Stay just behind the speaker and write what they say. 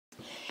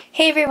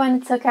Hey everyone,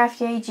 it's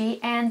SoCraftyIG,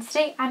 and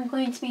today I'm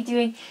going to be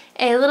doing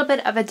a little bit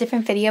of a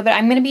different video, but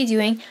I'm going to be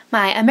doing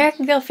my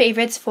American Girl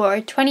favorites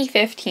for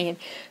 2015.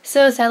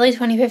 So sadly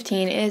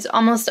 2015 is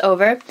almost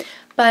over,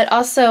 but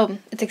also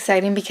it's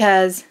exciting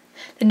because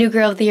the new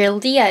Girl of the Year,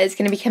 Leah, is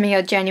going to be coming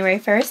out January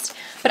 1st.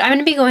 But I'm going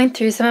to be going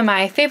through some of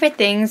my favorite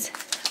things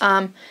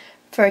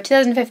for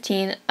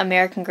 2015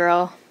 American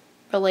Girl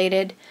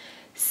related.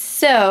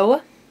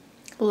 So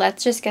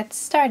let's just get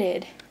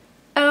started.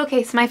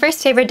 Okay, so my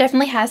first favorite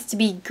definitely has to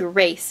be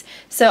Grace.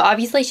 So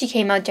obviously she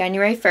came out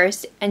January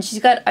 1st and she's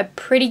got a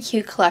pretty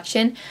cute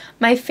collection.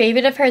 My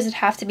favorite of hers would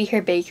have to be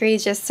her bakery.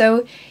 It's just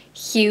so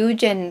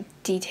huge and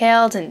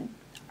detailed and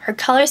her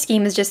color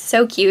scheme is just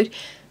so cute.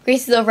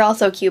 Grace is overall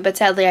so cute, but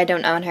sadly I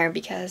don't own her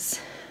because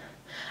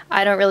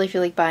I don't really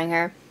feel like buying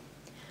her.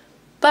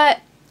 But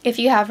if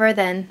you have her,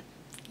 then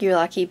you're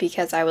lucky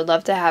because I would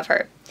love to have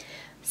her.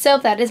 So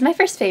that is my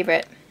first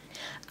favorite.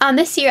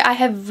 This year I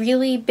have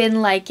really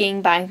been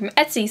liking buying from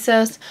Etsy, so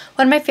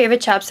one of my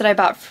favorite shops that I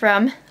bought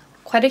from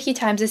quite a few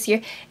times this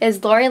year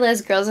is Lori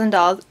Liz Girls and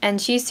Dolls,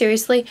 and she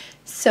seriously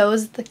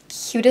sews the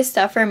cutest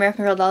stuff for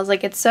American Girl dolls.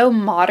 Like, it's so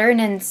modern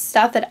and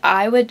stuff that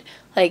I would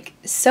like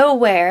so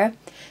wear.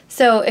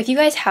 So if you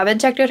guys haven't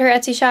checked out her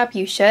Etsy shop,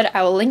 you should.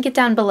 I will link it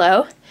down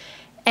below,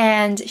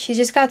 and she's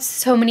just got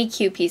so many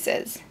cute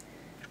pieces.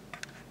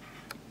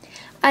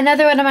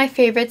 Another one of my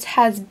favorites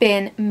has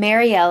been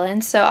Mary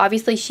Ellen. So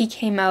obviously she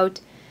came out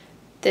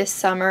this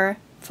summer,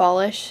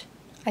 fallish,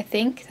 I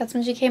think that's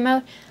when she came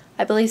out.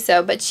 I believe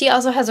so, but she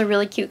also has a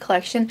really cute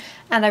collection,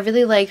 and I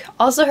really like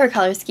also her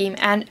color scheme,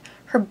 and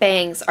her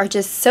bangs are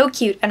just so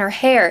cute, and her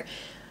hair,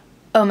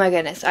 oh my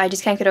goodness, I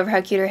just can't get over how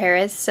cute her hair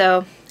is.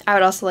 So I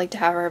would also like to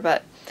have her,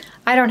 but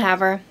I don't have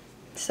her,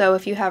 so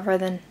if you have her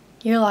then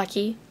you're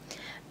lucky.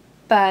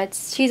 But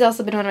she's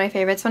also been one of my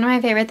favorites. One of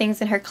my favorite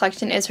things in her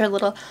collection is her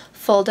little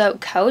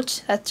fold-out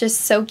couch. That's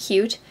just so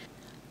cute.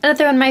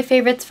 Another one of my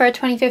favorites for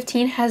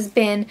 2015 has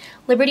been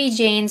Liberty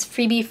Jane's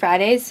Freebie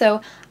Fridays.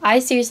 So I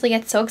seriously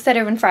get so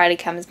excited when Friday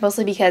comes,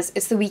 mostly because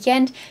it's the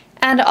weekend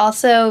and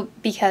also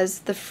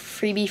because the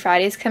Freebie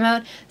Fridays come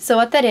out. So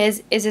what that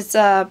is it's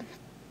a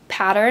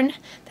pattern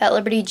that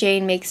Liberty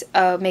Jane makes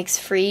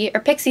free, or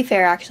Pixie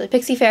Fair actually.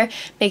 Pixie Fair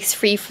makes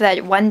free for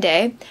that one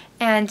day,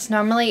 and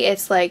normally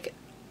it's like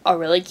a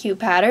really cute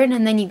pattern,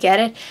 and then you get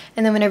it,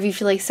 and then whenever you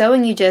feel like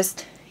sewing you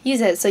just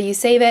use it. So you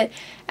save it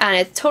and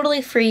it's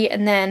totally free,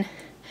 and then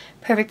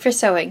perfect for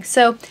sewing.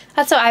 So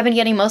that's how I've been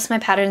getting most of my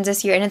patterns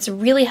this year, and it's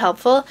really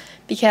helpful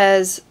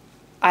because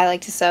I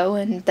like to sew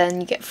and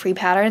then you get free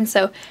patterns,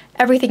 so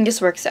everything just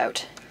works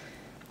out.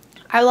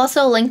 I will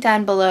also link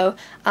down below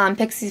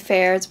Pixie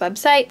Fair's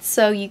website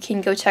so you can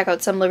go check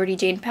out some Liberty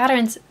Jane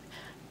patterns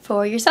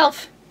for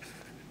yourself.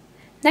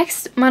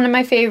 Next, one of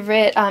my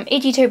favorite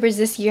AG-tubers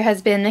this year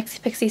has been Nixie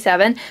Pixie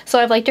 7. So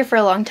I've liked her for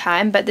a long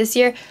time, but this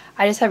year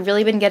I just have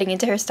really been getting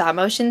into her stop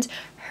motions.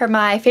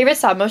 My favorite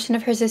stop motion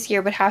of hers this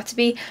year would have to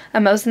be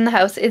A Mouse in the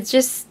House. It's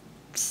just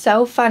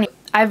so funny.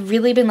 I've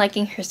really been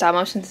liking her stop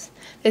motions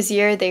this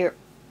year. They're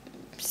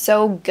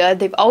so good.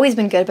 They've always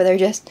been good, but they've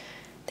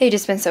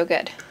just been so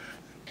good.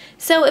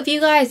 So if you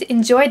guys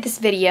enjoyed this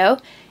video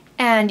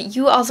and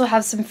you also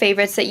have some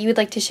favorites that you would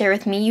like to share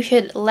with me, you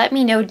should let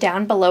me know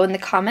down below in the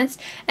comments.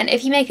 And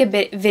if you make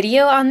a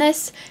video on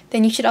this,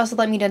 then you should also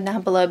let me know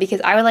down below,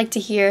 because I would like to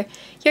hear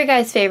your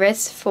guys'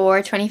 favorites for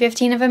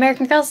 2015 of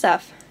American Girl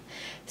stuff.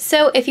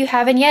 So if you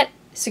haven't yet,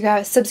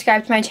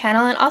 subscribe to my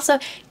channel, and also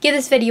give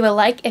this video a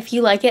like if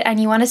you like it and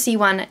you want to see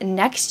one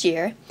next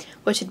year,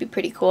 which would be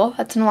pretty cool.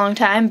 That's in a long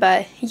time,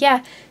 but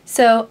yeah.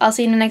 So I'll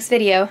see you in the next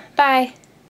video. Bye!